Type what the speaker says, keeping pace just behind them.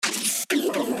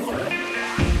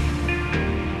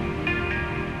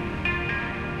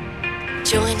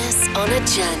on a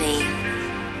journey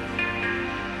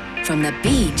from the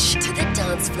beach to the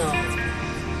dance floor.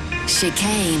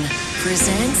 Chicane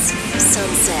presents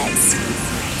Sunsets.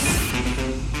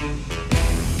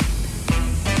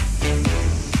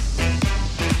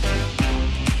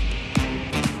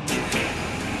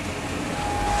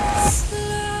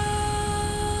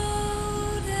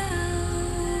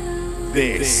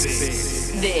 This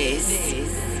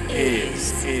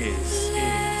is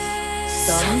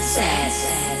Sunset.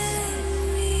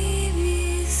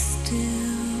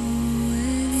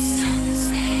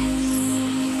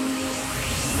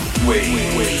 We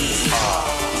are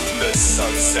the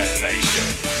Sunset Nation.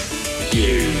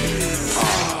 You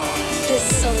are The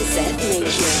Sunset the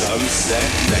Nation. Sunset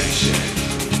Nation.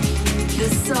 The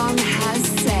sun has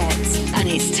set, and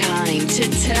it's time to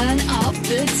turn up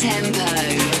the tempo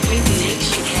with Nick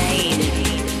Chicane.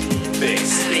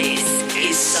 This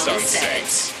Is Sunset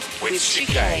with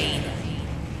Chicane.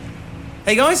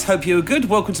 Hey guys, hope you're good.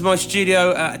 Welcome to my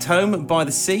studio at home by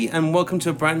the sea, and welcome to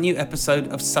a brand new episode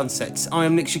of Sunsets. I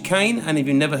am Nick Chicane, and if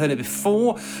you've never heard it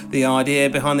before, the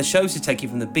idea behind the show is to take you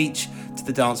from the beach to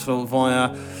the dance floor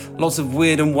via lots of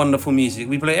weird and wonderful music.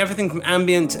 We play everything from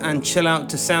ambient and chill out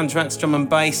to soundtracks, drum and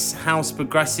bass, house,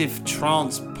 progressive,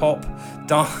 trance, pop,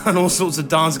 and all sorts of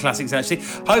dance classics actually.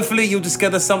 Hopefully you'll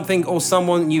discover something or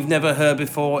someone you've never heard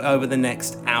before over the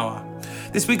next hour.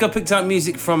 This week I picked up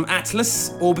music from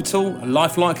Atlas, Orbital,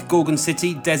 Lifelike, Gorgon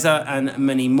City, Deza and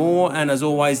many more, and as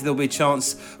always there'll be a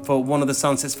chance for one of the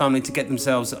Sunsets family to get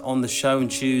themselves on the show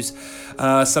and choose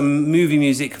some movie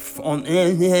music on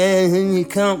You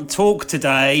Can't Talk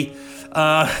Today.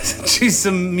 Choose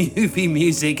some movie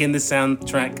music in the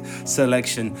soundtrack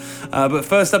selection. But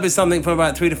first up is something from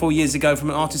about 3 to 4 years ago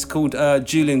from an artist called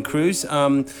Julian Cruz.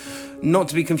 Not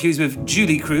to be confused with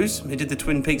Julie Cruz, who did the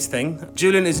Twin Peaks thing.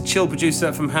 Julian is a chill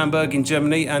producer from Hamburg in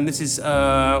Germany, and this is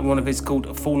one of his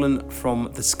called Fallen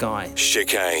from the Sky.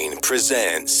 Chicane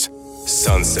presents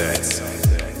Sunset.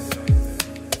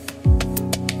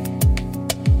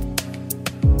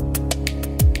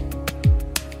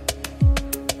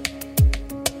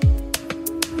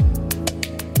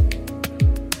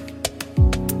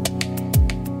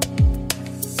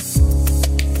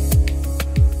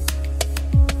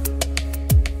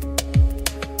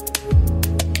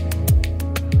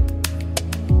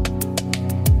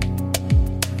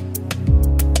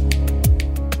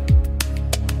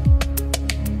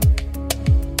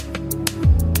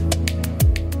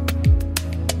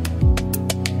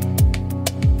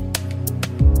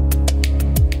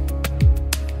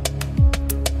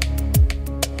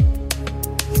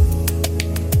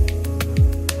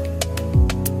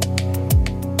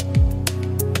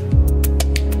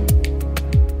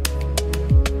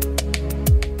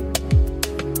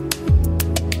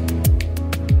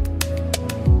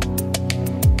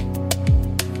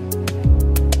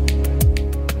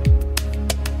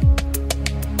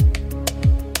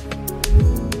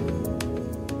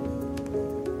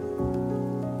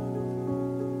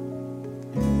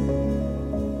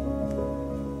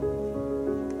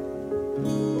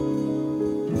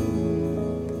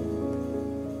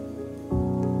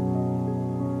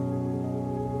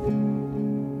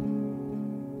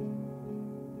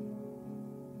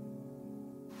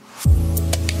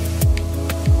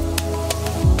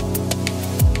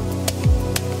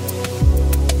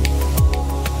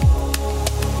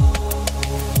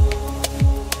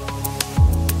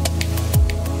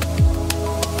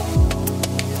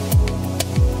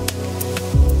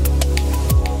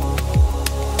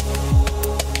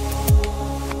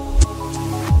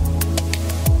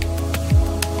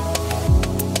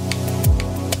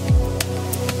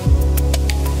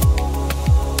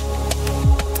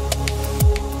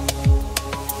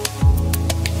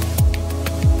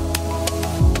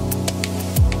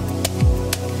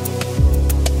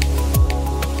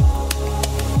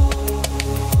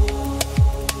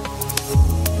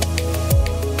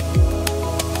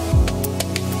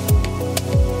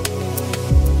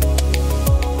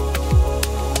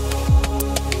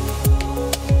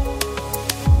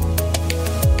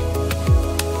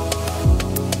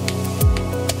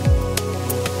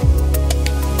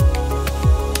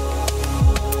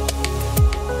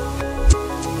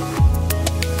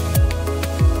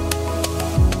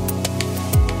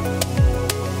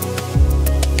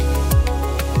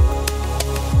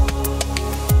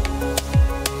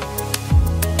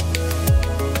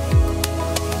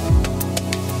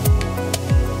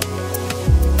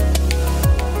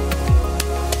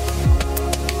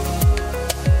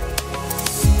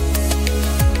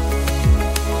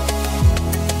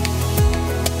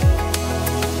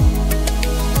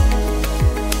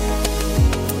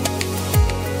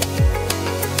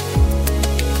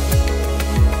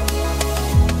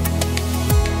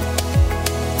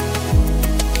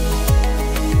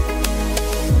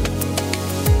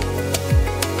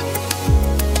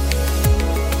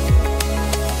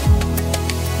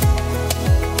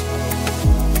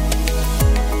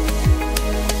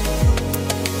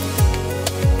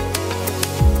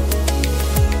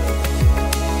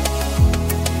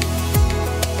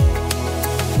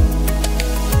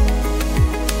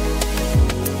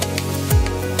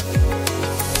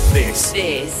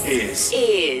 This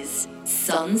is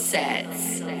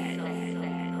Sunsets.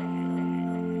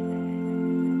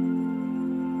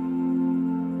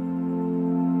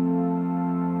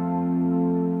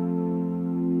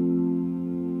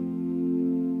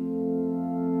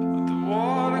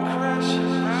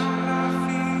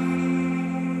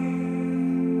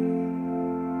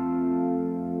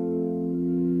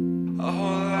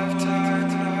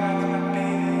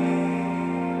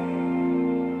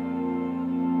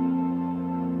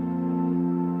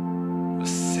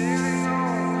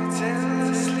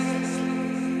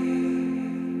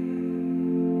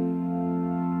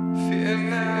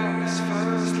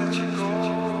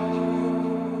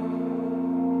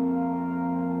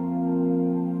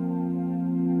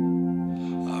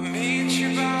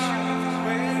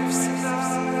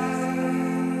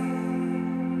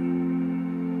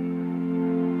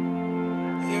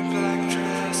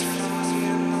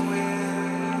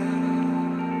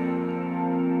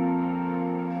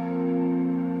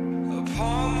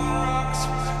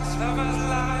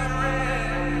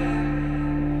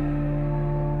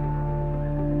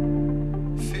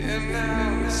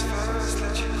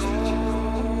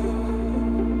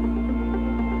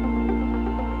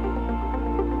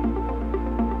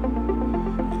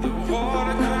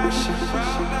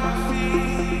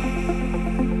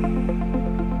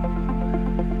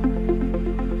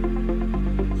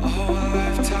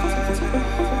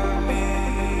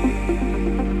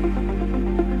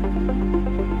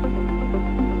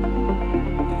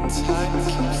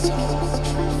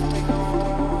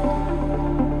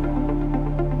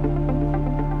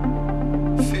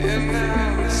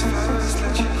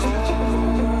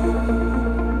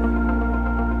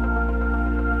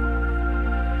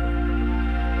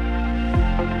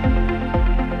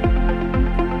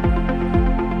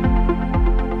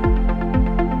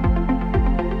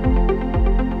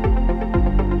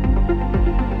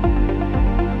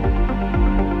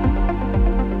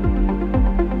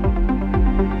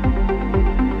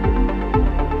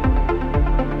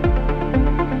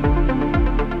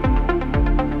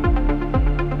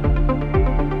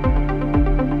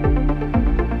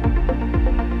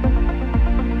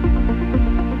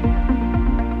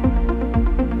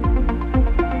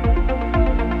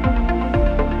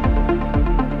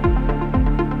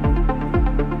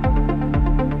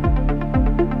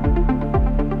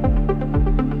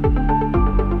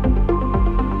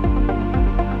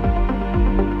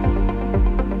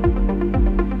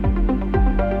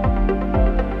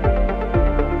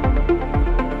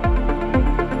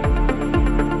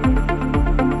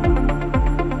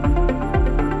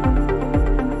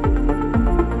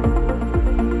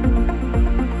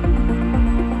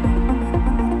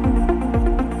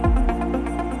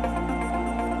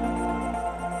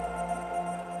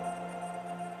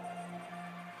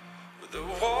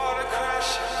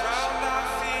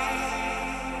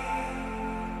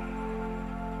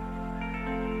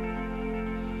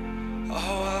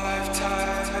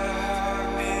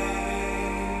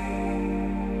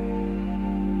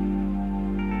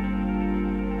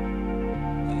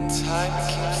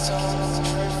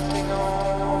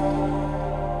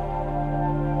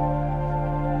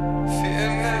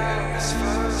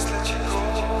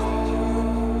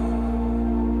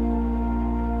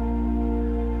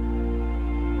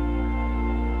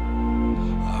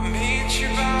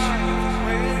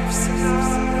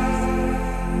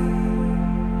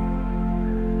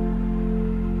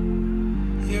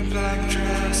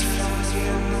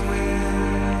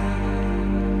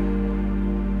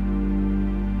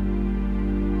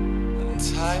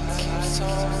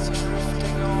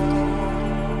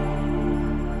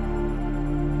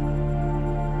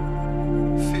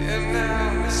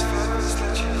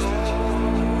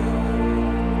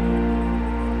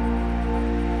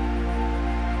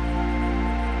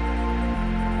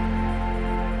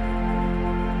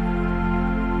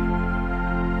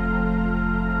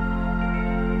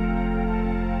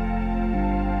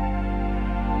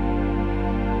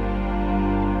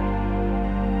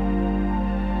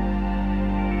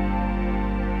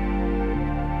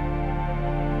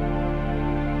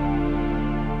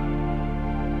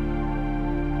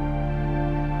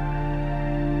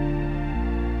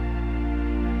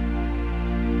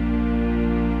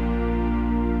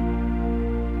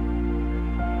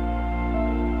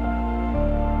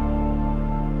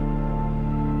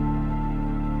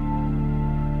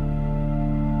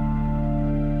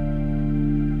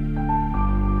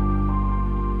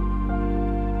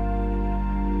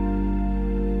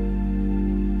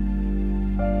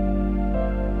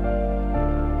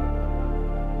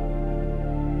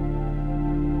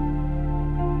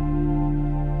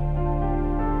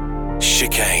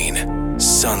 Chicane.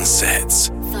 Sunsets.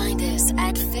 Find us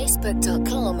at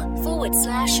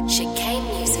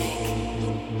facebook.com/Chicane Music.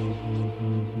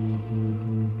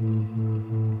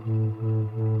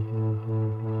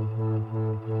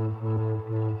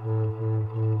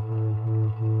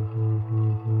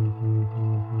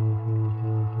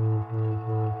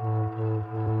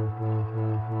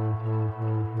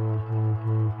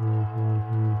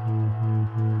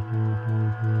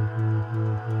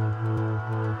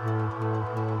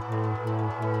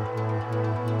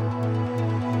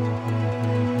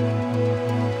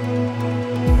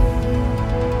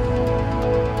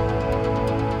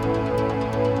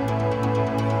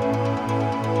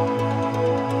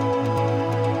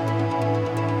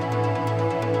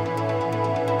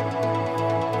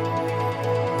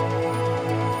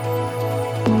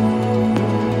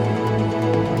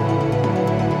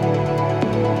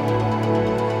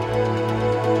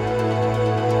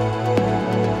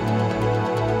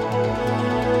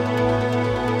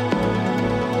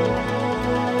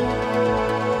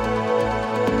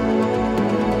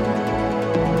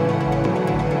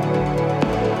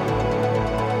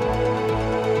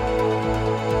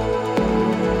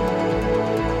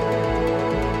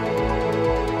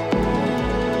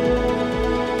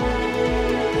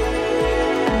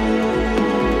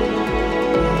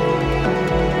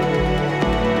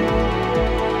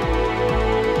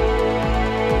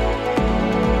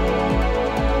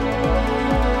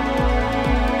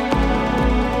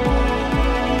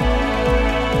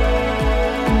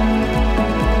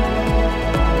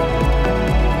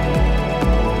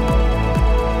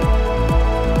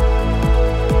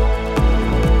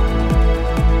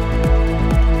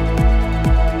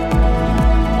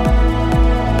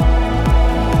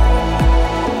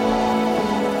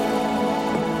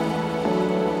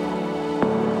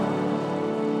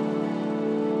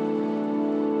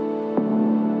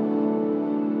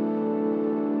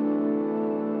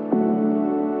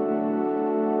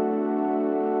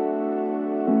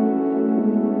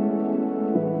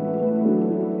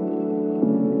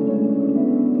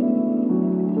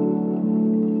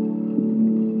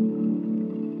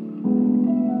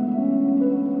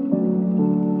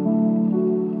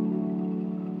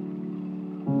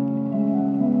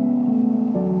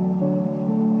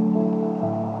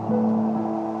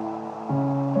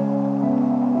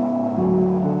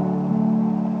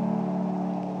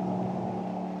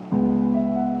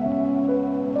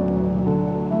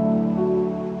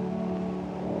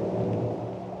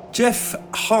 Jeff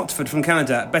Hartford from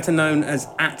Canada, better known as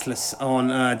Atlas on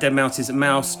deadmau5's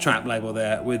Mousetrap label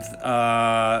there with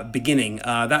Beginning.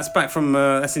 That's back from,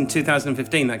 that's in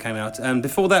 2015 that came out. And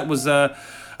before that was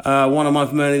one of my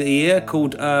Vermont of the year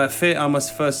called Fear I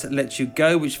Must First Let You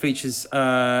Go, which features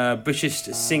British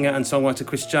singer and songwriter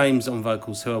Chris James on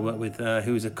vocals, who I work with,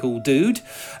 who is a cool dude.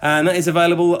 And that is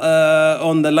available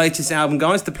on the latest album,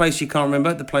 guys, The Place You Can't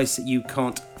Remember, The Place That You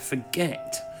Can't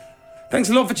Forget. Thanks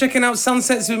a lot for checking out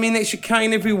Sunsets with me, Nick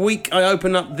Chicane. Every week I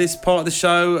open up this part of the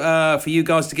show for you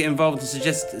guys to get involved and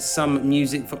suggest some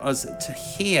music for us to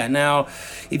hear. Now,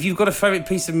 if you've got a favourite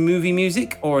piece of movie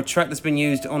music or a track that's been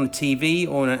used on a TV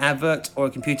or in an advert or a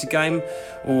computer game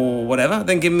or whatever,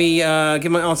 then give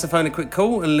my answer phone a quick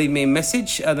call and leave me a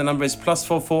message. The number is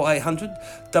 +44 800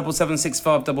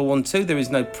 7765 112. There is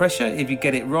no pressure. If you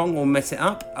get it wrong or mess it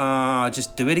up,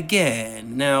 just do it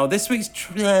again. Now, this week's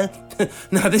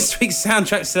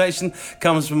soundtrack selection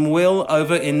comes from Will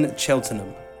over in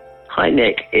Cheltenham. Hi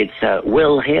Nick, it's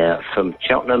Will here from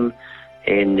Cheltenham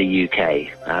in the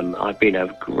UK. I've been a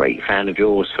great fan of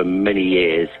yours for many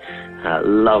years.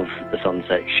 Love the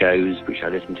Sunset shows, which I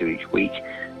listen to each week,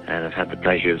 and I've had the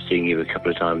pleasure of seeing you a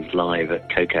couple of times live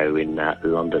at Coco in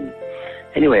London.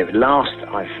 Anyway, at last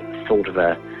I've thought of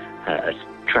a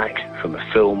track from a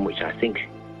film which I think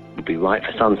would be right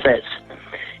for Sunsets.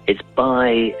 It's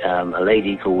by a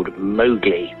lady called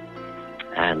Mowgli,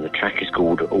 and the track is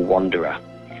called Wanderer.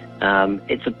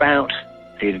 It's about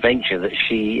the adventure that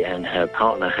she and her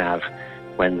partner have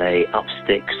when they up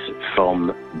sticks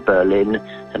from Berlin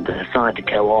and they decide to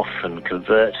go off and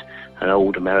convert an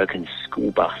old American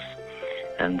school bus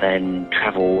and then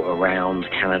travel around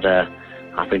Canada,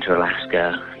 up into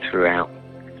Alaska, throughout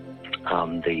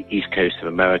the east coast of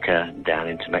America, down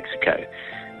into Mexico,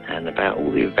 and about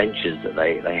all the adventures that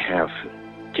they have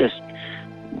just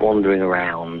wandering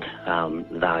around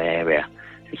that area.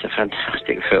 It's a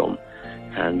fantastic film,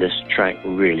 and this track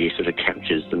really sort of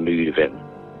captures the mood of it.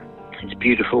 It's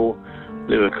beautiful,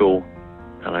 lyrical,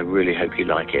 and I really hope you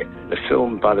like it. The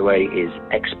film, by the way, is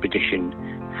Expedition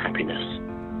Happiness.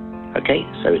 Okay,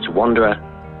 so it's Wanderer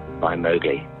by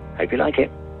Mowgli. Hope you like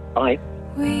it. Bye.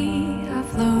 We are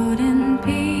floating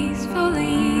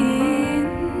peacefully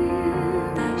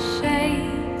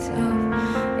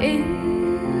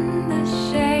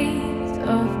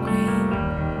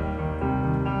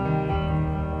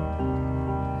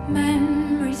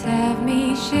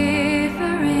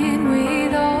shivering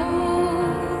with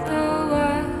all the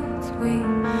words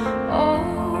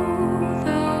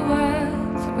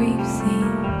we've seen.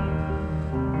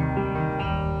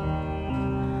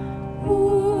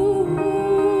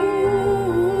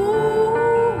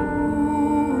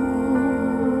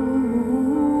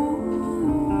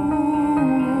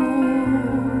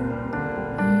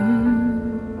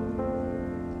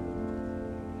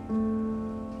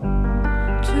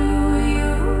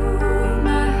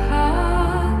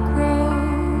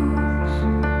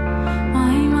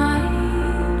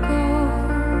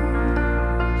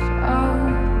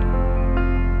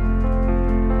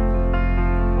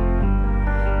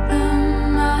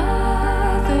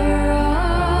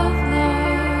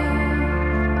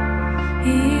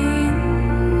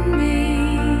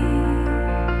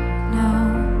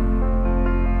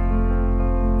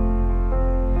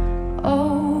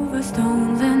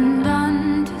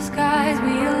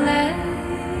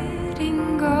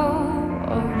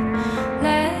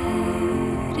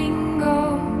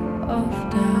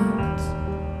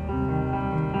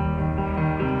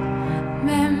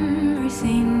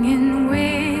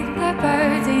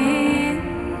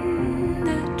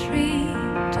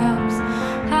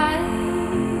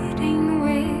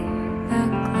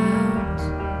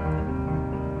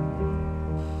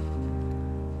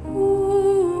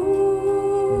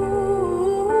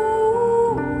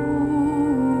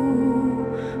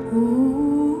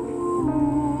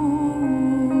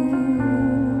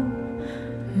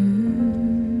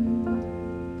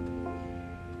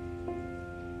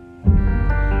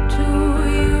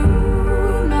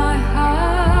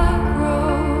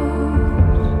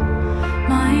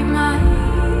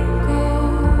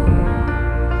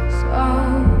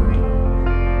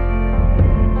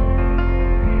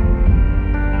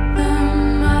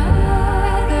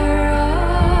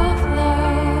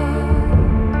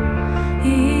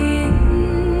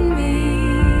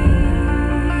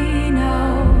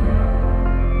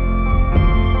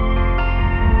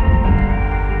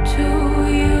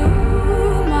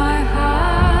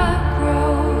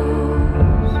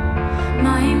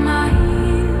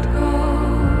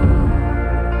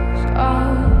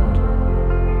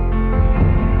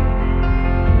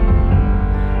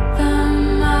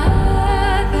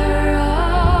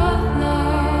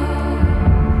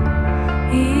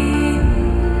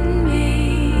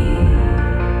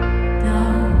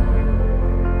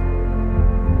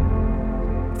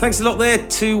 Thanks a lot there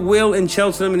to Will in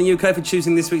Cheltenham in the UK for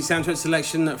choosing this week's soundtrack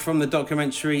selection from the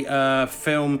documentary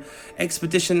film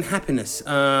Expedition Happiness.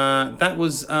 That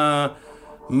was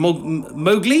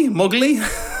Mowgli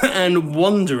and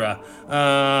Wanderer.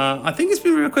 I think it's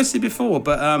been requested before,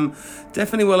 but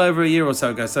definitely well over a year or so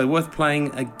ago, so worth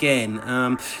playing again.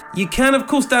 You can, of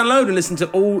course, download and listen to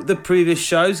all the previous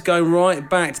shows, going right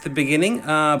back to the beginning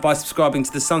by subscribing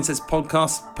to the Sunsets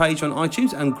podcast page on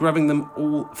iTunes and grabbing them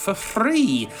all for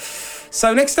free.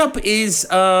 So next up is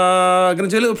going to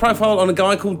do a little profile on a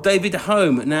guy called David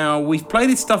Home. Now, we've played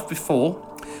his stuff before.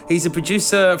 He's a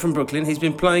producer from Brooklyn. He's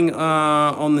been playing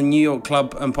on the New York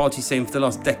club and party scene for the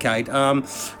last decade. And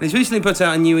he's recently put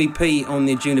out a new EP on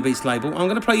the Juna Beats label. I'm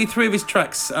going to play you 3 of his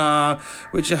tracks,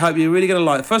 which I hope you're really going to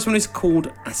like. The first one is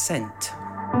called Ascent.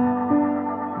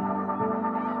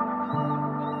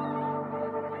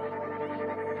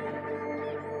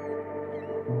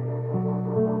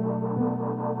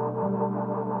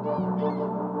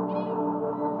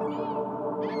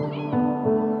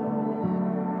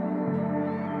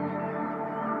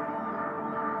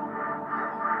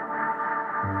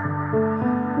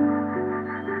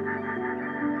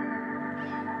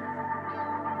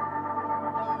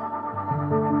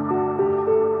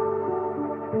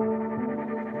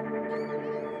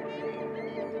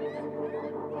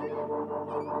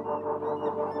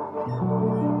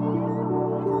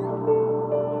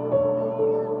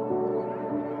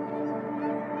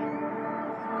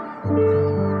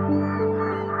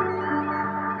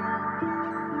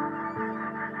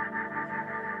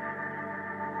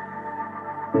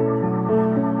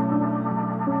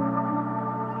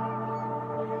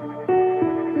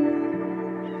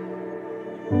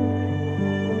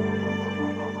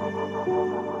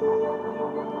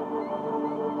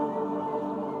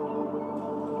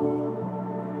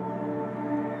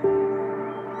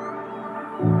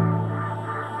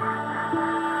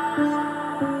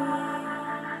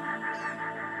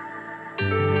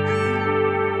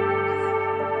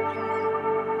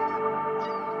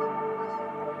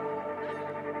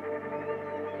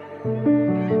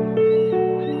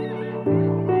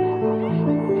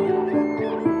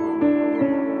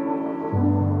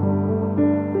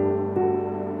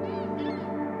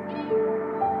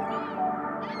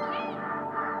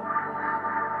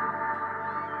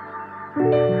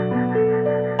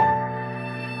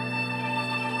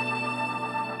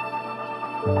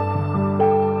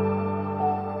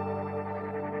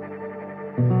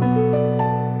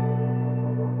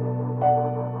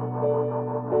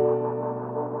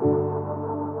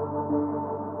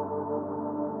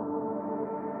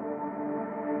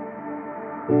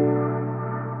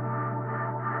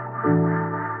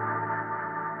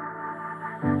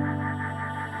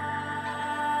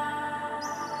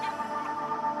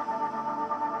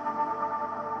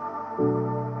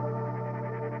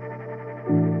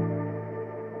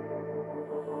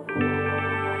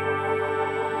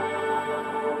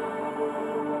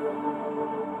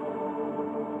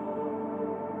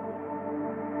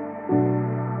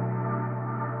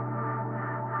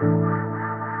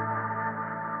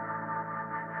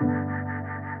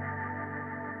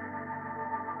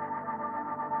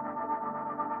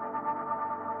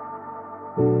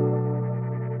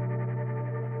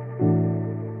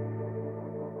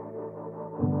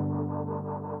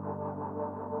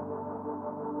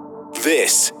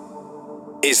 This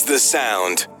is the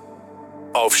sound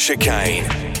of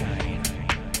Chicane.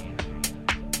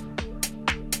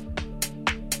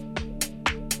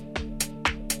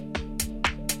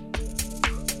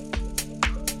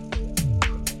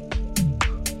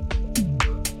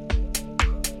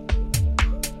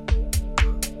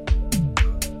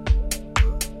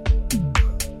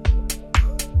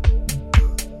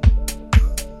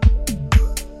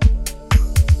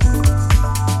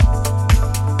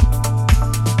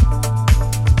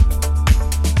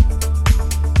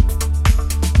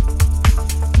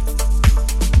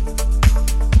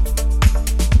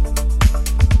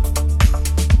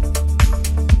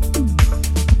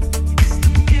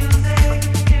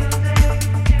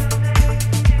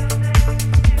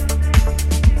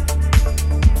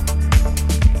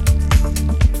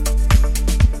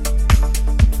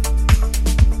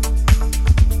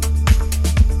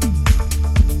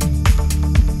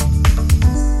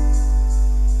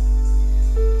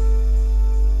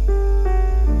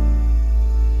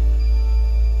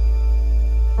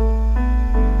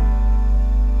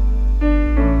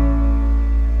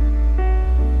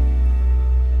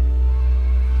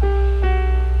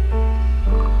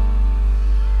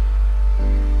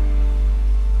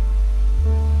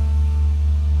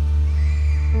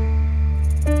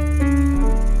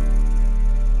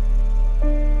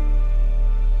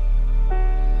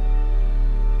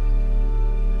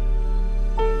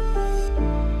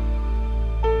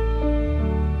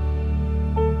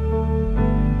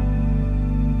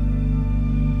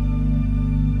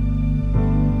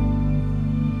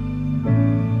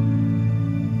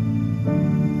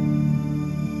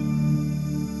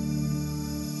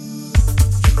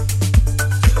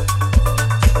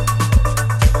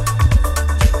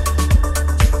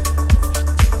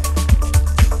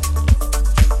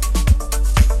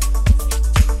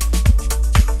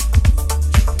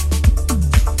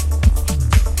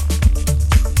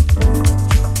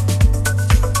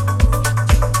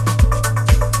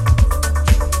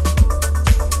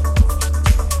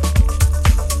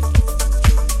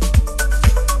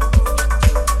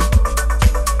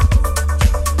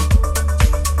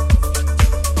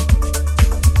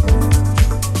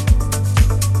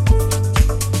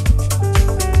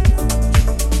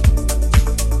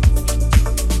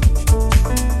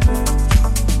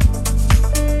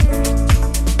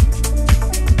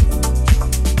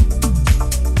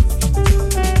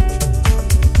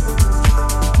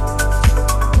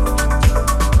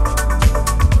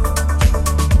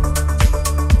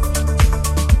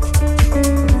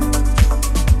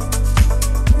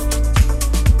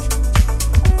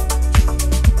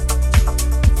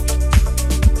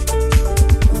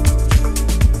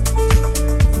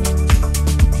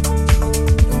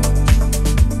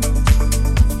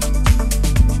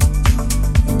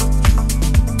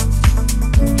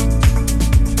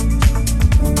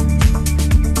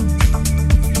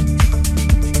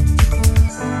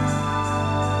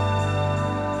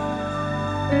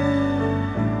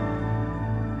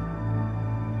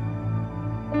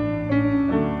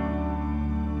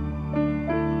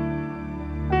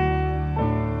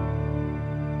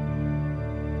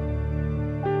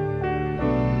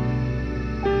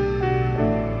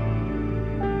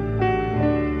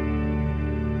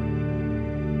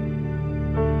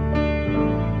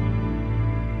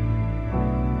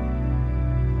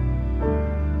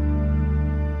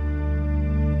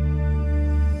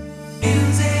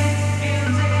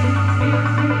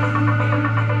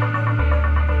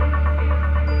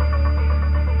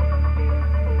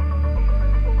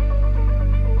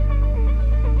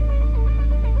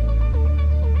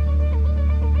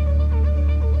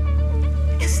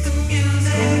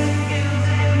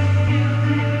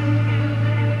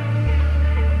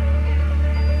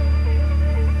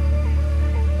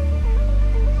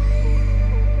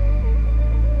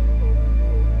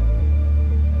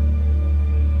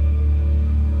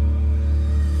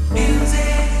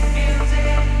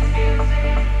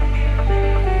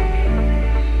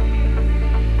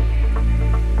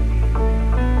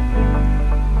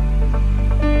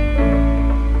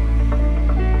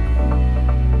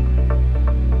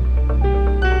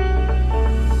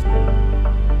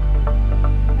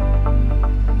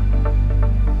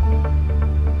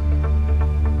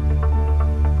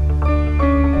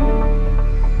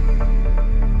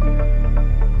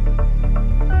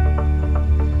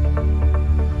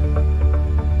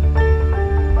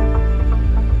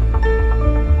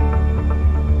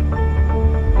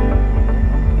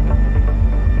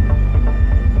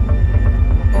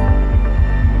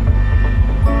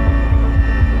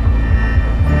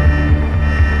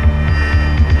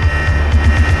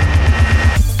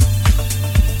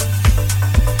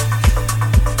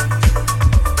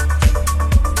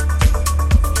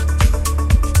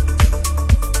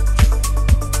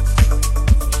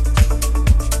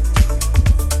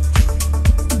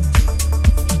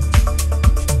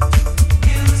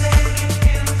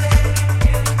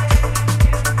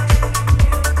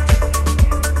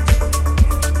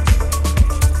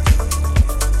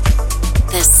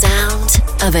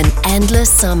 of an endless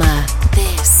summer.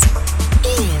 This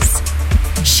is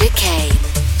Chicane.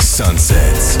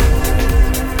 Sunsets.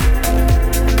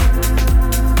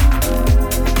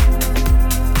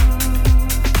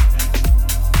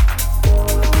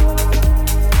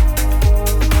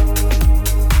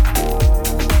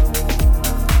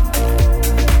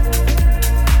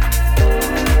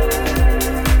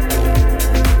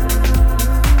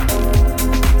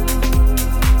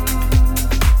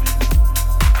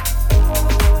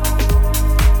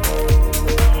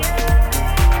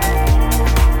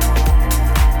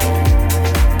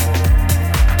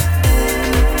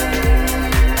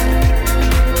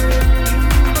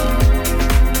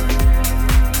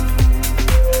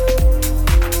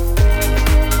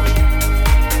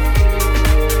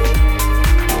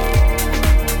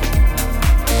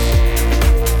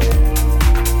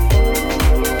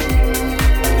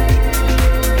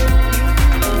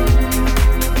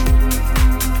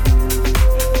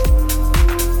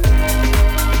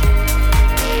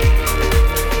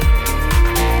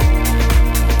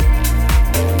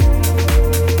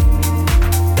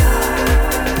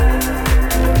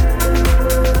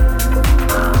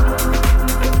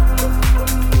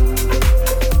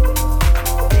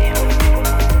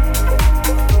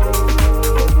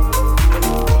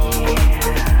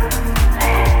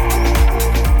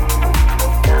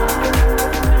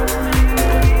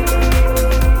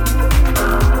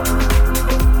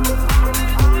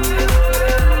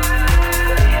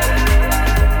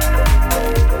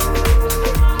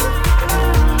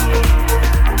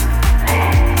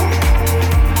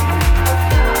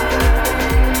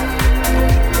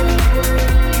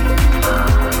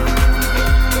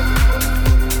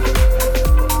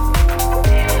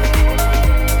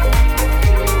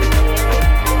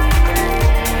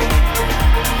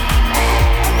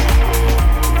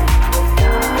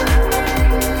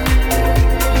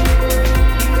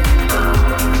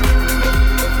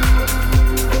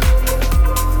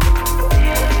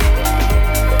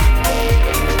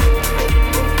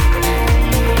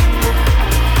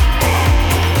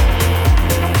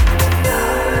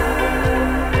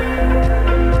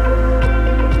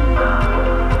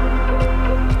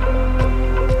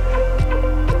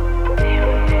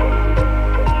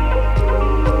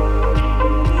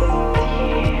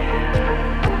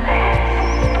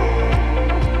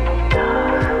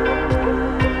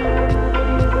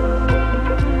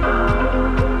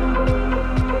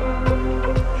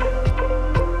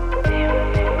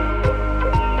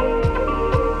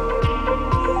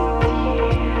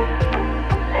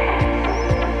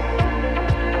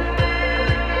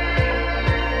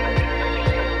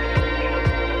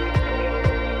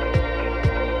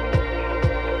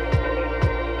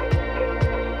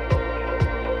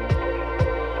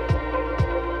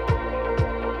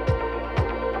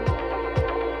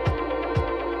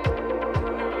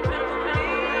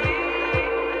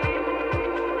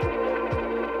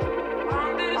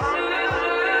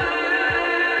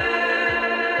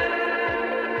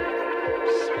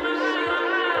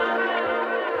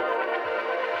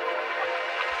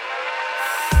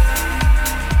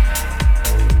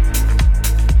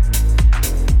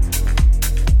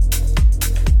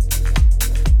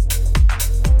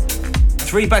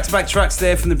 Three back-to-back tracks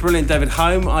there from the brilliant David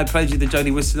Home. I played you the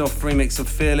Jody Wisternoff remix of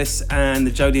Fearless and the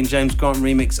Jody and James Grant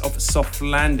remix of Soft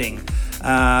Landing.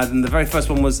 And the very first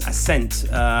one was Ascent,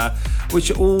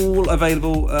 which are all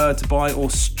available to buy or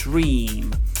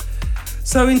stream.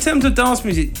 So in terms of dance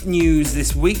music news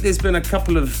this week, there's been a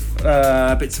couple of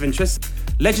bits of interest.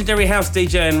 Legendary house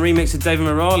DJ and remixer David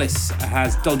Morales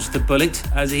has dodged a bullet,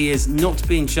 as he is not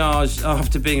being charged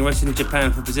after being arrested in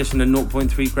Japan for possession of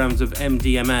 0.3 grams of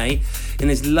MDMA in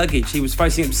his luggage. He was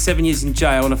facing up to 7 years in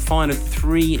jail and a fine of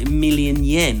 3 million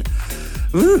yen.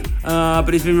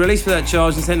 But he's been released without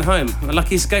charge and sent home. A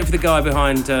lucky escape for the guy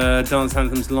behind dance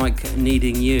anthems like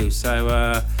Needing You.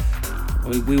 So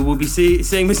we will be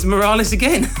seeing Mr. Morales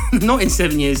again, not in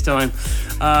 7 years' time.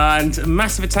 And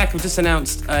Massive Attack have just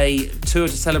announced a tour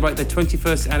to celebrate the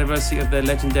 21st anniversary of their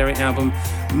legendary album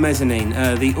Mezzanine.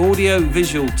 The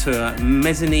audio-visual tour,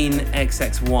 Mezzanine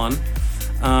XX1,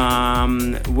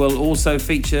 will also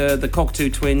feature the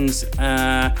Cocteau Twins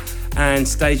and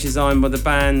stage design by the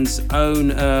band's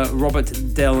own Robert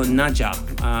Del Naja,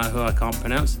 who I can't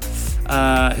pronounce.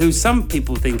 Who some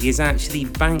people think is actually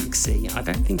Banksy. I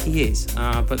don't think he is,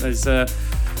 but there's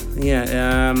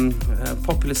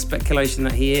popular speculation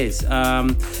that he is.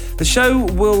 The show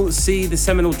will see the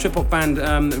seminal trip-hop band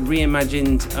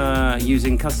reimagined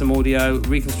using custom audio,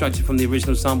 reconstructed from the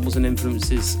original samples and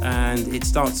influences, and it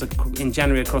starts in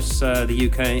January across the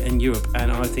UK and Europe,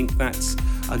 and I think that's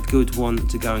a good one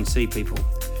to go and see, people.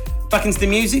 Back into the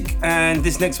music, and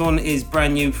this next one is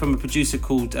brand new from a producer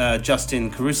called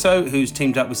Justin Caruso, who's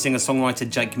teamed up with singer-songwriter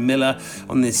Jake Miller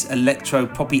on this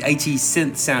electro-poppy 80s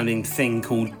synth-sounding thing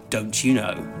called Don't You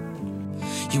Know.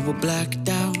 You were blacked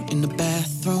out in the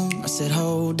bathroom. I said,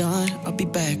 hold on, I'll be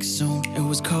back soon. It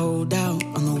was cold out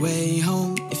on the way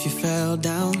home. If you fell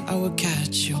down, I would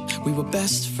catch you. We were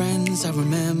best friends, I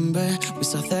remember. We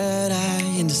saw Third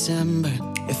Eye in December.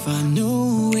 If I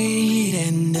knew we'd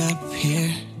end up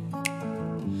here.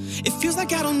 It feels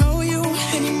like I don't know you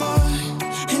anymore,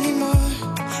 anymore,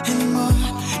 anymore.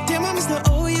 Damn, I miss the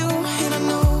old you, and I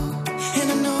know,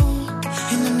 and I know,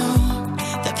 and I know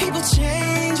that people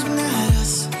change, but not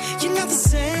us. You're not the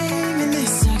same, and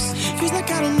this sucks. Feels like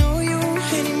I don't know you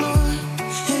anymore,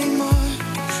 anymore,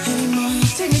 anymore.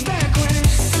 Take me back when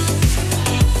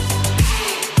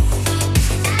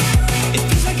it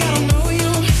feels like I don't know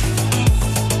you.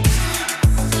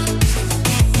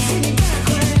 Take me back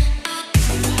when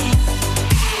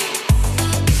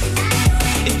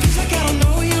it feels like I don't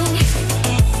know you.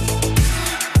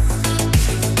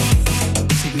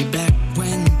 Take me back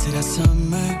when to that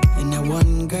summer and that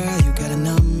one girl you got a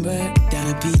number down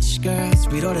at beach, girls.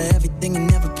 We'd order everything and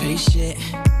never pay shit.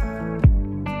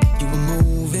 You were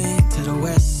moving to the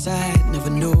west side, never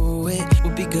knew it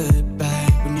would be goodbye.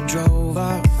 When you drove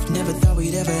off, never thought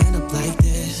we'd ever end up like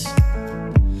this.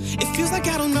 It feels like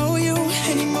I don't know you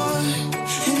anymore,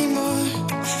 anymore,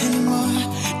 anymore.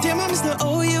 Damn, I miss the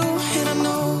old you, and I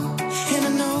know, and I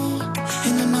know,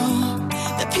 and I know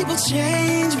that people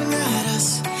change, but not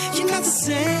us. You're not the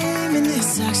same, and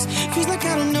this sucks. Feels like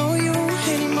I don't know you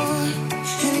anymore,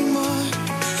 anymore,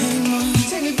 anymore.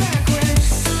 Take me back when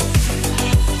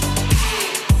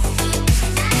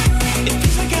it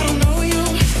feels like I don't know you.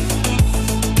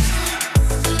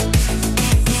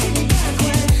 Take me back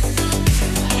when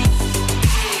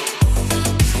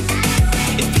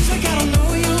it feels like I don't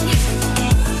know you.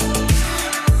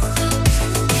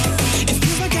 It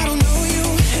feels like I don't know you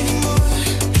anymore,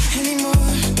 anymore,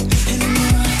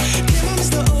 anymore. Damn, I miss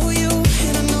the old you,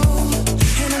 and I know,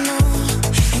 and I know,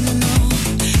 and I know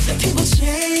that people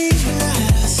change, but not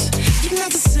us. You're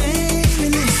not the same,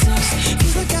 and this sucks.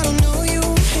 Feels like I don't know you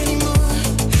anymore,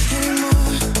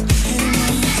 anymore, anymore.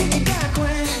 Take me back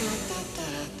when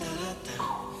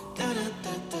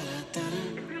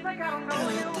it feels like I don't know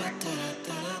you.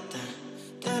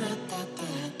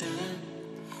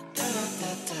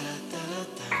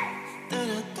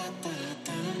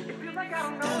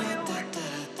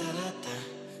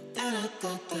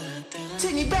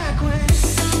 Take me back when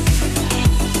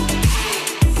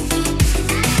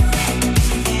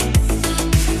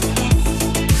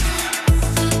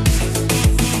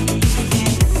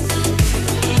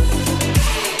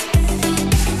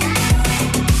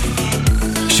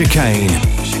Chicane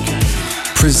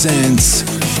presents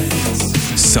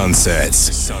Sunsets.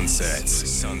 Sunsets.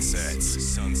 Sunsets.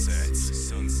 Sunsets.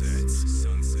 Sunsets.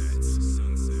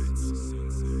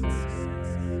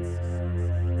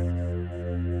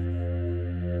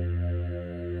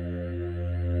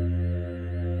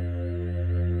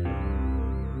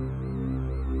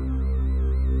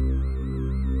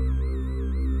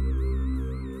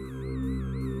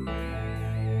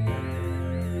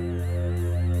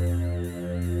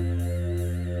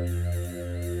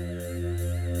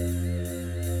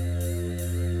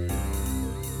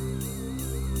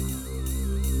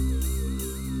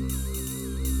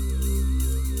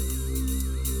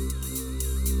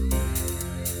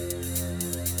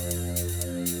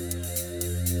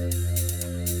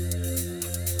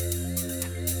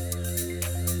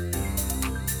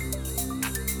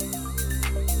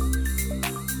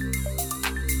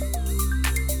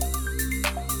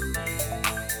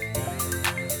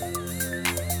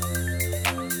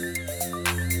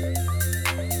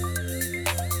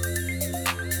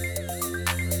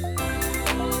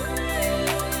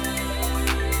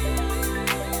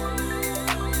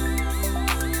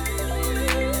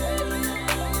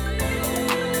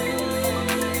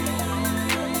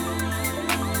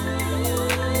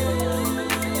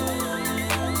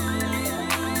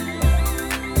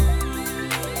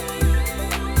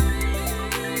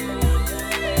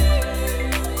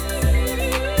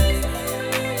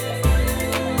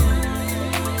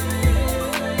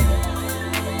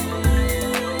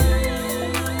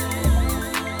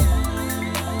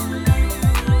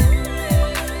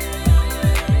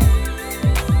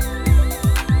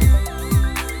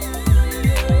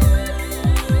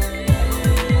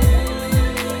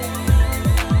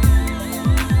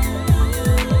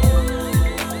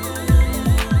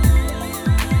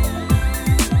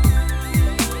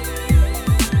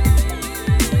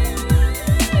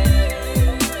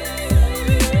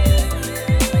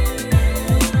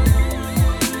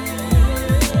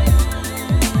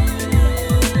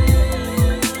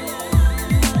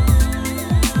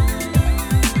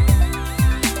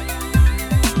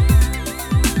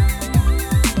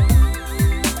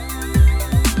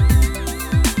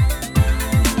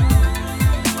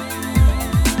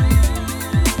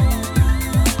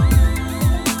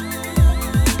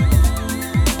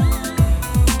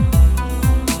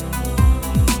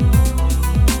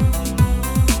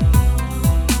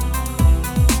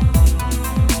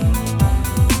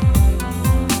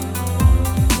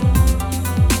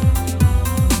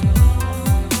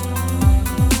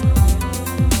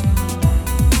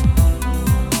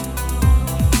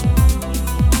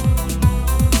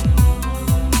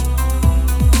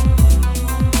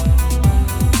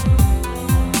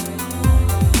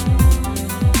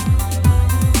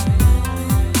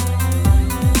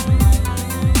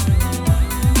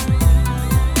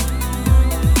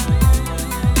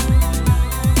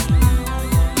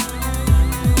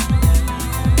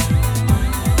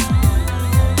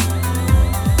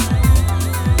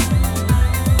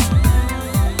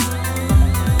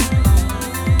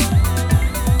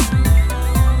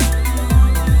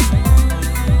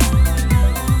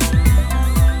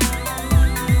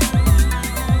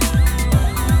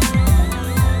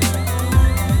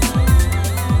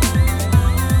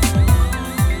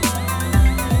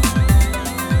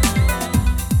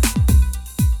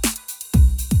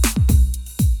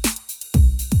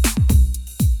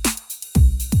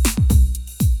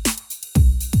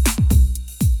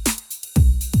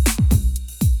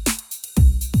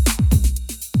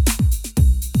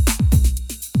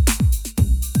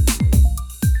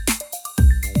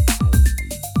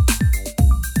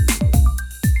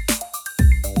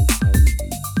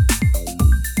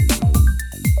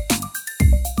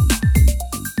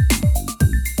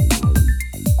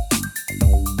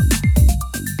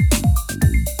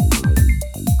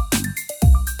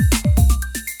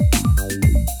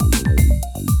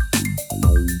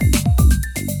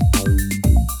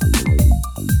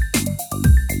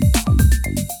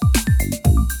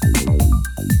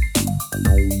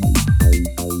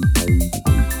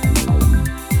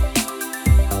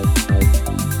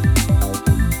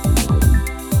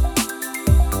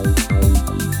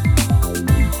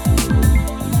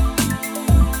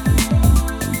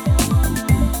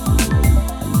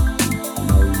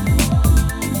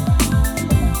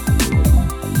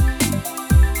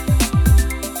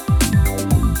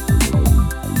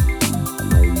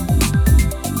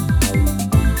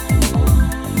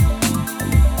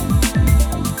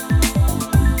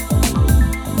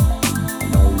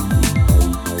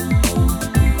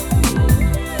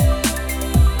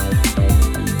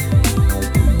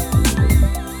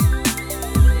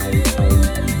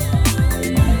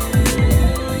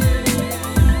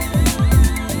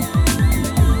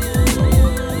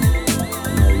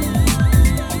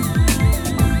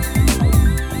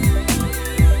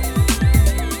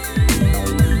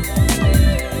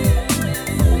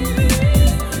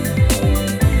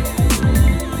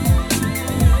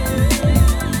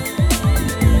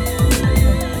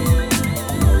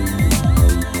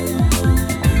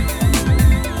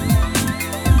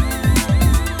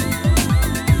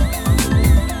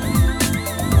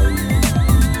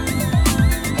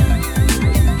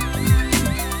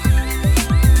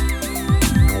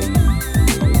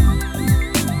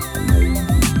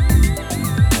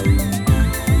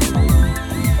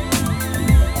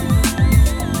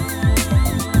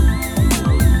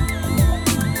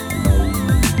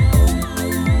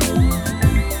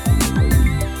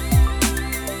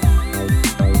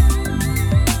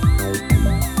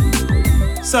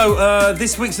 So,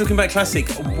 this week's Looking Back Classic,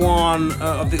 one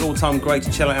of the all-time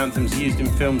great cello anthems used in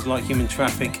films like Human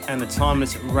Traffic, and a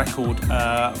timeless record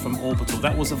from Orbital.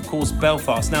 That was, of course,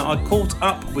 Belfast. Now, I caught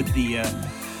up with the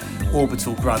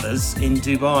Orbital brothers in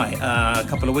Dubai a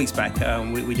couple of weeks back.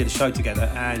 We did a show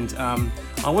together, and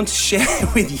I want to share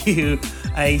with you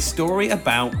a story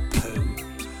about poo.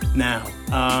 Now,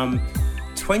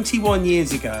 21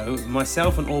 years ago,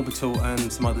 myself and Orbital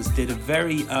and some others did a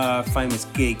very famous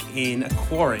gig in a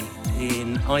quarry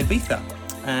in Ibiza.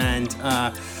 And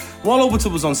while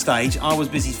Orbital was on stage, I was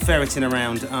busy ferreting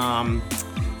around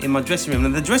in my dressing room.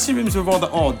 And the dressing rooms were rather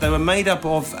odd. They were made up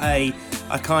of a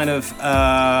kind of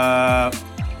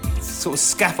sort of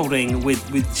scaffolding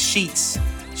with sheets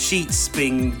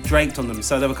being draped on them,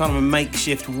 so they were kind of a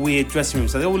makeshift weird dressing room,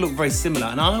 so they all looked very similar.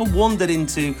 And I wandered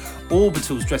into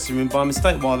Orbital's dressing room by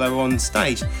mistake while they were on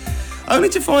stage, only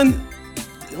to find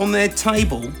on their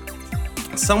table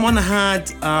someone had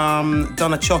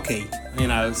done a chocky. You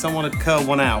know, someone had curled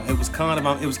one out. It was kind of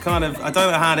I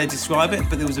don't know how to describe it,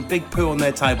 but there was a big poo on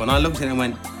their table, and I looked at it and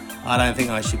went, I don't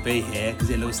think I should be here because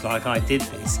it looks like I did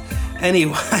this.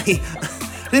 Anyway, I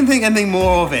didn't think anything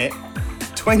more of it.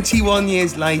 21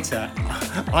 years later,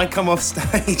 I come off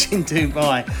stage in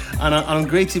Dubai, and I'm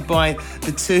greeted by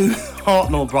the two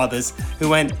Hartnell brothers, who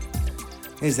went,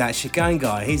 "Who's that Chicane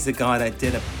guy? He's the guy that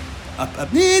did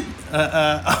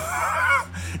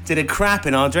did a crap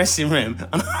in our dressing room."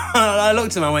 And I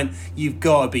looked at him, I went, "You've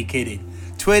got to be kidding!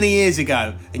 20 years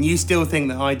ago, and you still think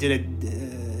that I did a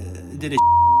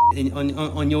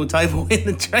on your table in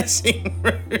the dressing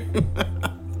room?"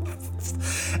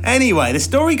 Anyway, the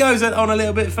story goes on a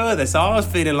little bit further, so I was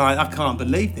feeling like, I can't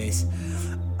believe this.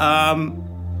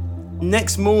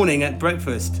 Next morning at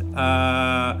breakfast, one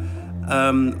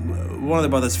of the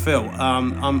brothers, Phil,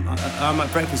 I'm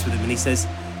at breakfast with him, and he says,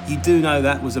 "You do know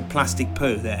that was a plastic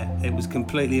poo there. It was a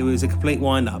complete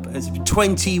wind-up. It's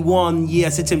 21 years." I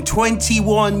said to him,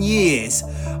 21 years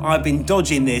I've been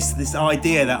dodging this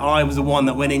idea that I was the one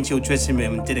that went into your dressing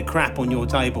room and did a crap on your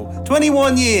table.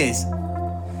 21 years.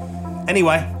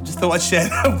 Anyway, just thought I'd share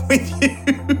that with you.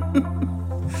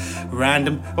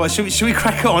 Random. Well, should we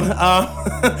crack on?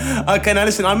 Okay, now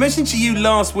listen, I mentioned to you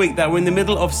last week that we're in the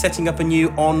middle of setting up a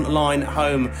new online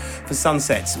home for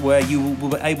Sunsets, where you will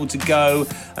be able to go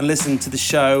and listen to the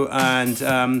show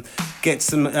and get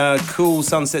some cool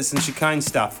Sunsets and Chicane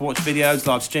stuff, watch videos,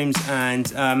 live streams,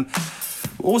 and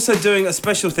also doing a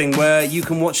special thing where you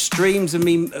can watch streams of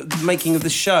me making of the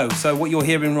show. So what you're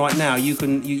hearing right now, you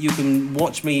can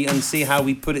watch me and see how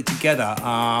we put it together.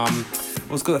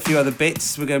 We've got a few other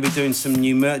bits. We're going to be doing some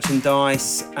new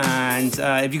merchandise, and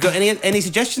if you've got any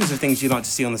suggestions of things you'd like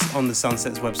to see on the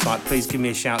Sunsets website, please give me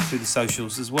a shout through the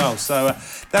socials as well. So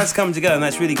that's coming together, and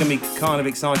that's really going to be kind of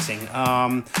exciting.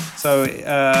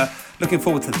 Looking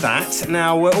forward to that.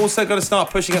 Now, we're also going to start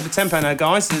pushing up the tempo now,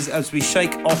 guys, as we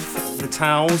shake off the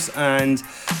towels and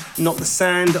knock the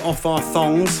sand off our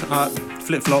thongs,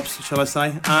 flip-flops, shall I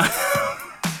say,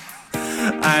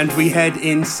 and we head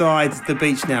inside the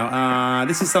beach now.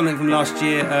 This is something from last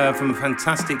year from a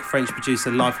fantastic French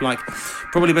producer, Lifelike,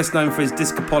 probably best known for his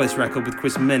Discopolis record with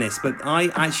Chris Menace, but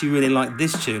I actually really like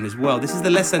this tune as well. This is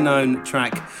the lesser-known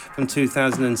track from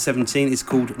 2017. It's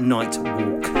called Night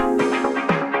Walk.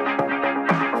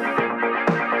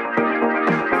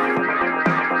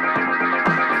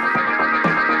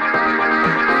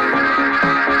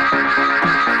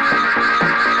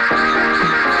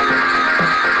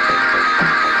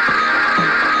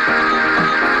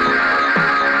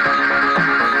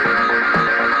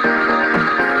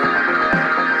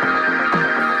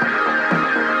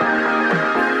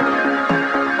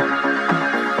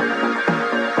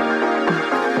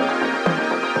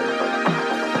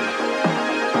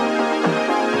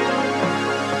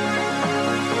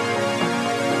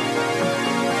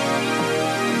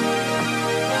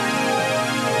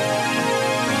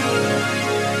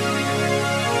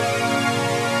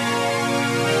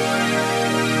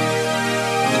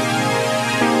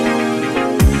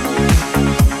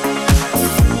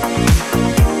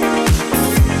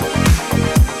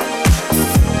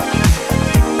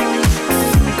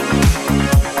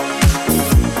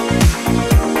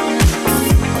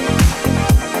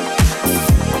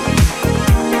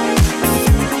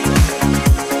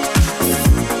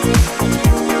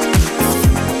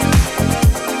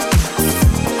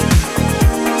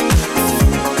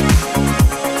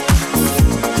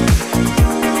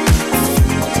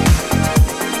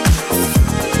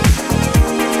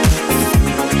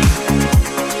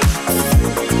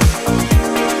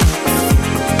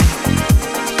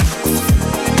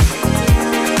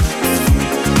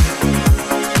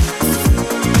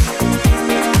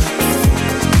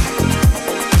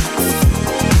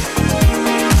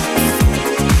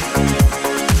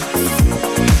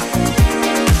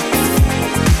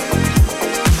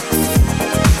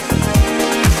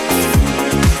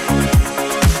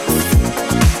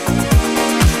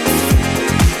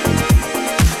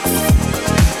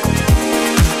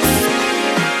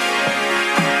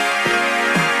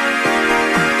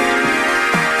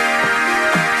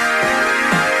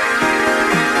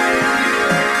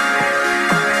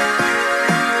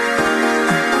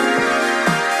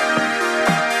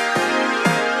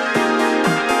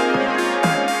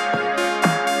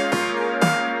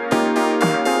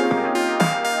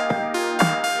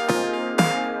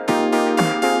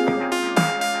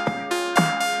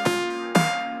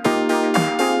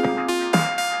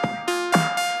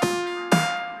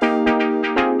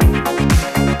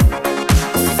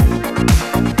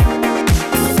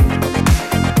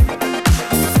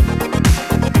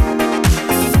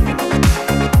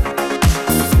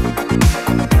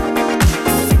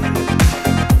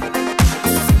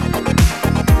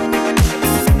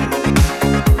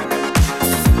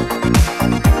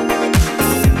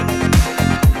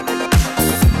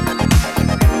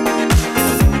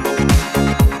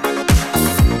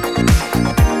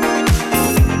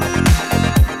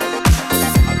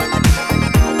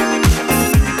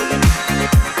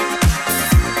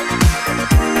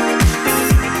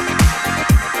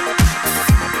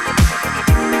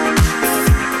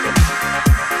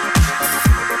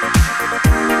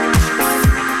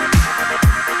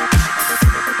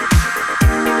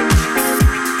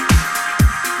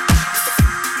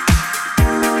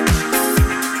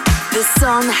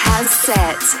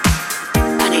 set.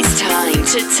 And it's time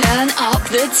to turn up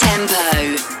the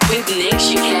tempo with Nick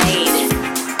Chicane.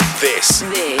 This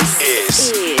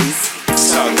is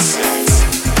Sunset.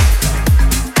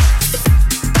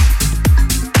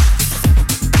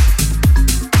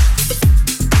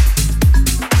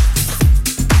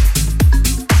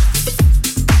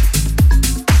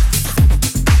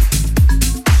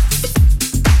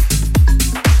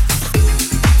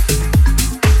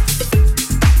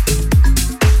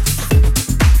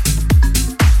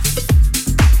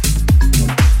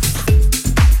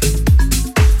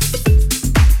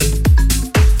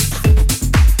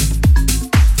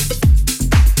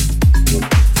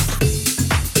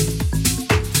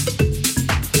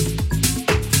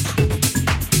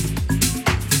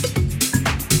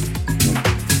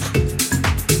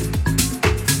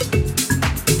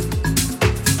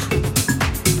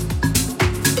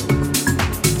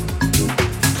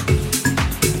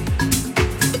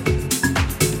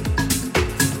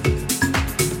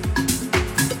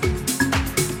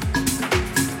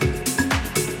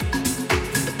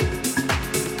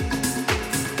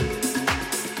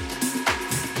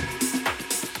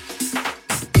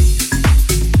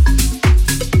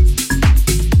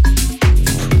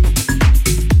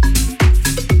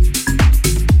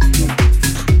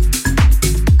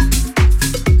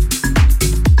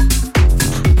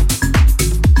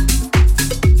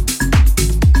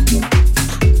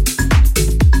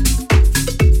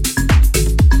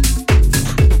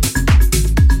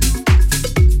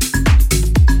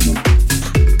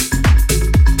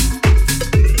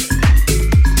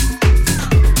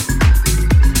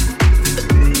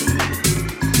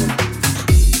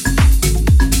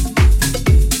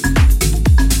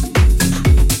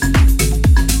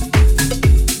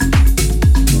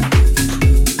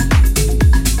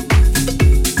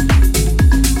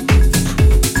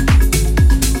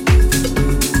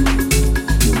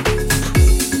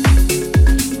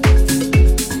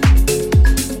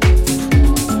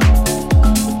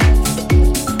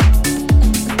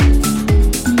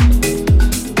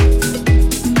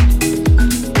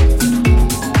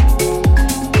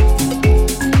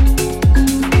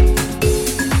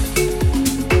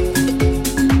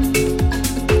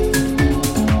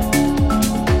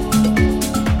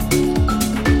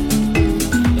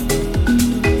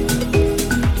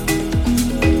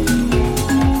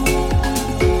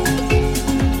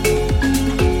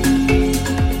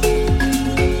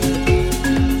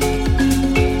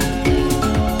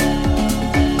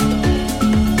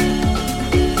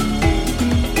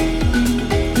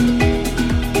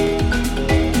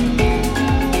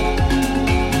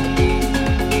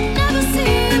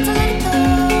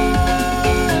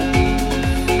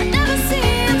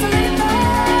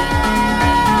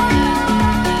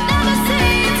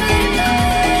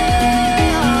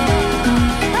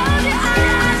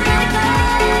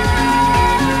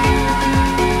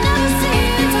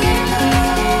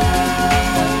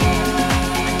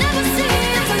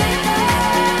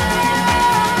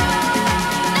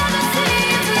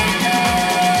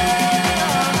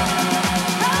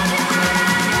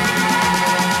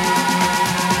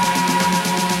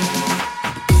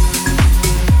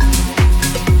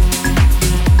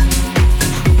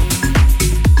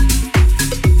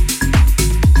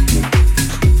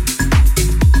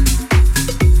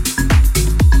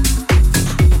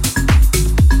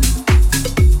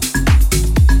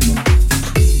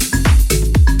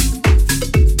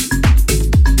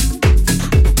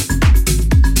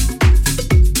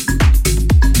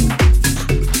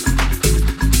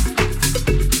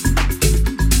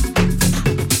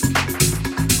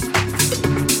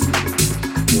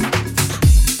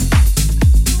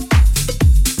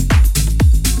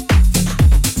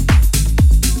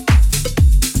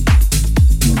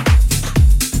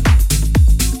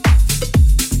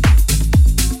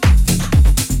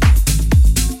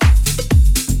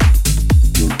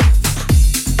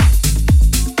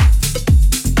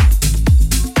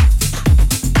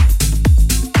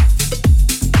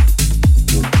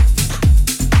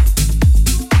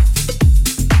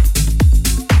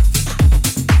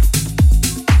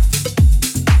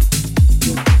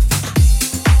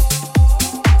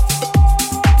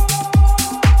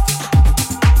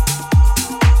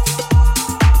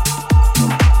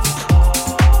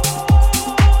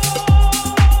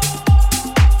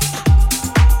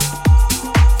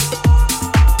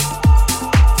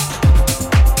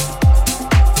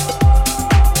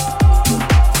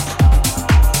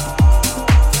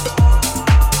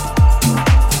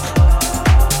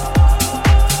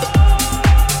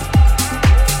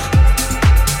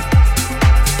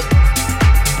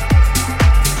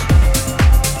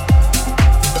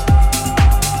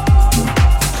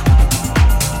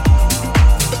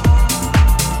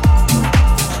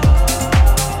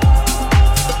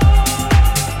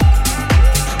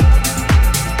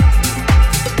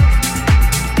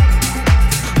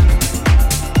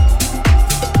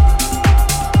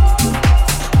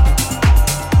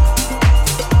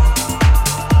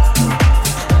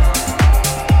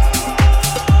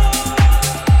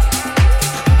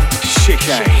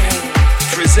 Chicane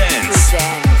presents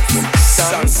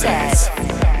Sunset.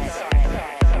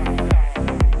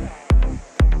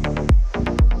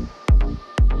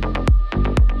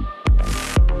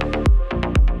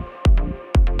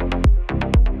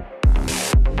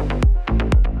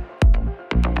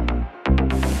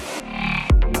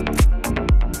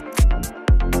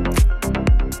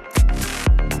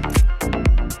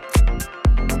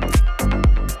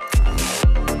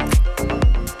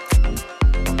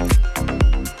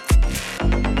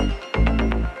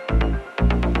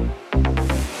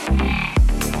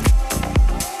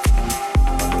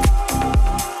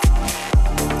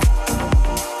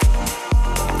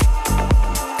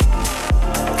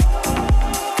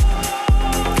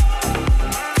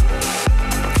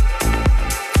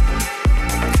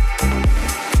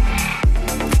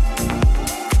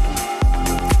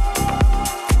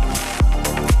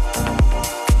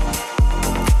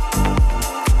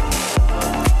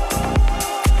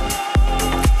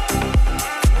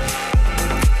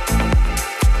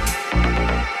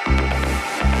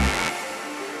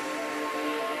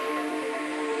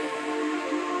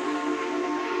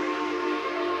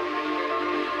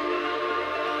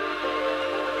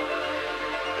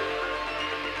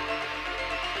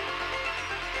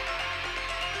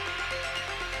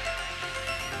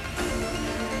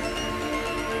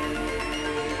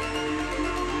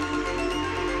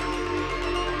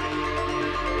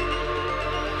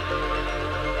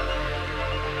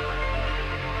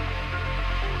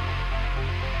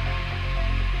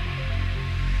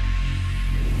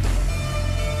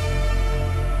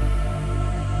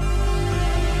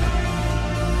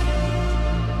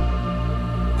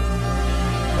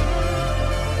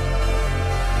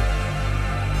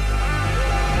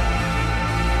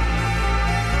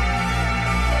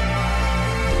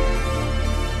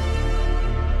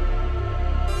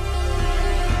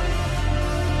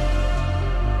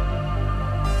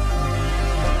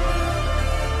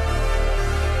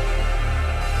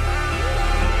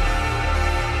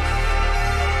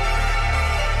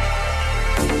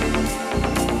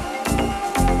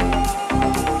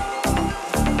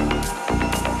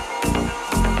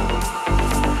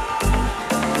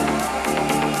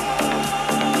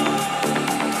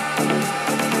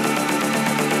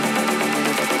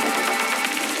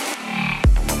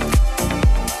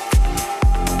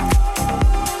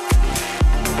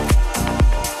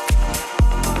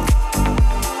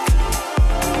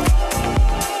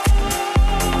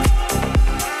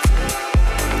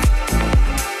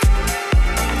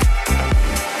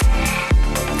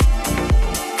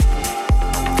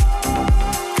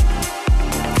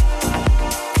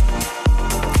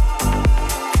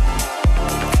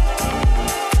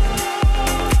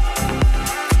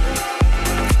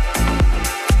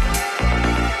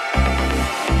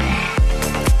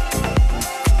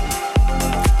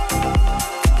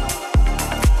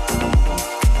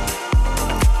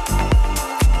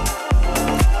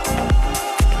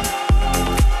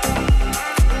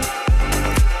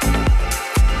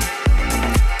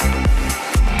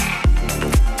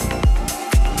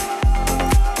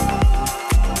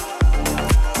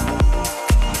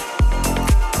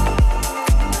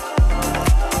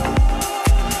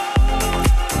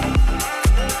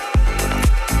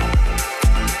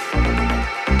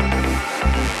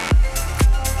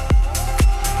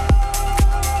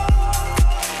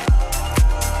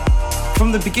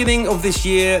 From the beginning of this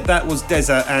year, that was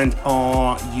Deza and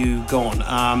Are You Gone?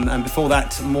 And before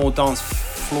that, more dance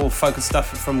floor focused stuff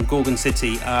from Gorgon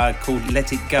City called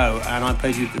Let It Go. And I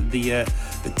played you the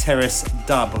Terrace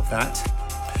dub of that.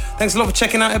 Thanks a lot for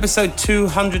checking out episode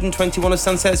 221 of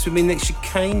Sunsets with me, Nick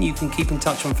Chicane. You can keep in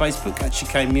touch on Facebook at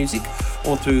Chicane Music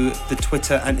or through the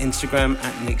Twitter and Instagram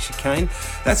at Nick Chicane.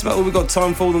 That's about all we've got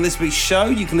time for on this week's show.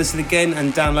 You can listen again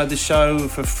and download the show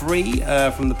for free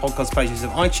from the podcast pages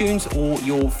of iTunes or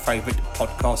your favourite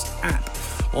podcast app.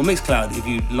 Or Mixcloud if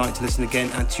you'd like to listen again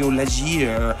at your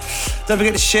leisure. Don't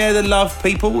forget to share the love,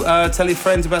 people. Tell your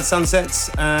friends about Sunsets.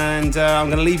 And I'm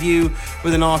going to leave you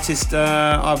with an artist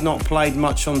I've not played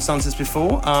much on Sunsets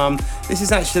before. This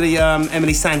is actually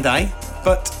Emily Sandé.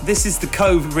 But this is the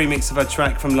Cove remix of a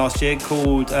track from last year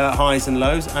called Highs and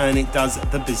Lows. And it does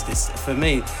the business for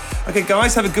me. Okay,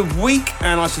 guys, have a good week.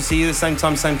 And I shall see you the same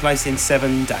time, same place in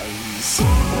 7 days.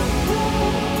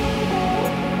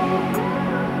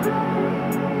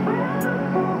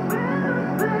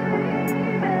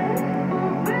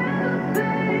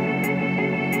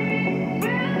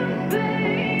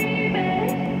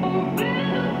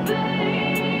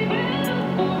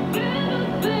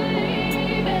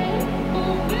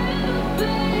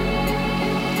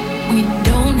 We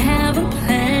don't have a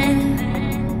plan,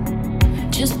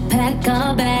 just pack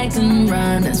our bags and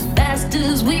run as fast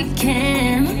as we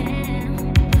can.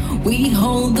 We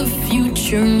hold the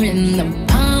future in the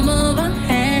palm of our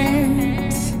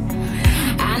hands.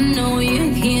 I know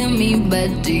you hear me,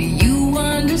 but do you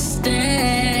understand?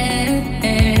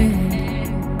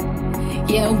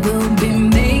 Yeah, we'll be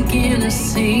making a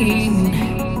scene.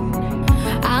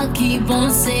 I'll keep on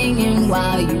singing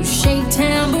while you shake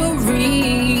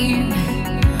tambourine.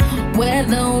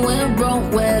 Whether we're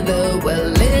broke, whether we're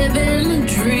living a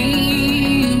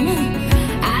dream,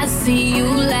 I see you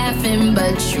laughing,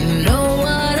 but you know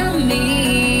what I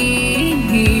mean.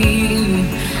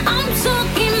 I'm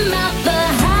talking about the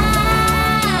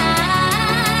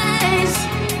highs.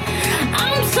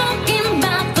 I'm talking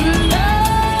about the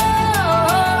lows.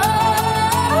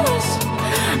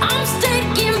 I'm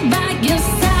sticking by your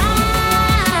side.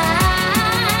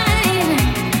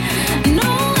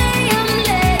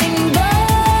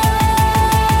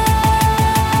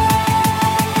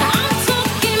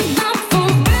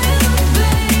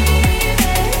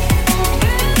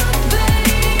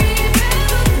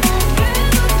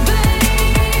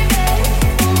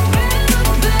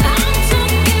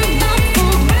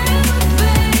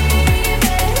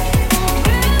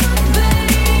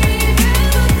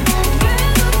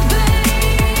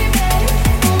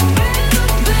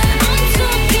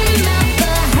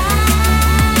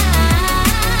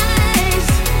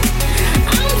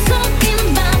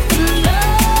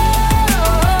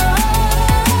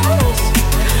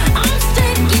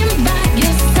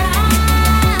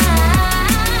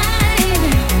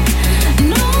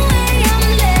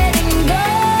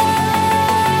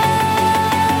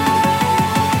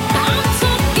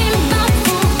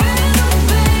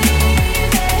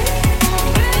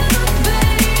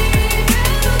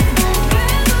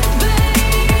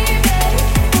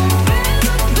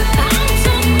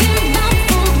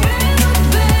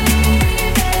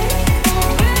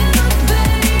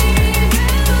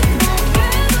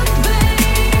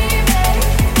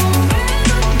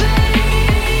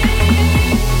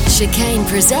 Chicane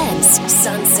presents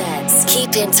Sunsets.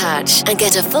 Keep in touch and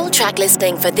get a full track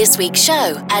listing for this week's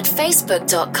show at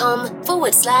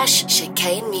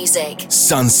facebook.com/Chicane Music.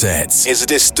 Sunsets is a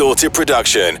Distorted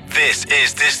production. This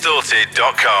is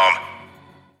Distorted.com.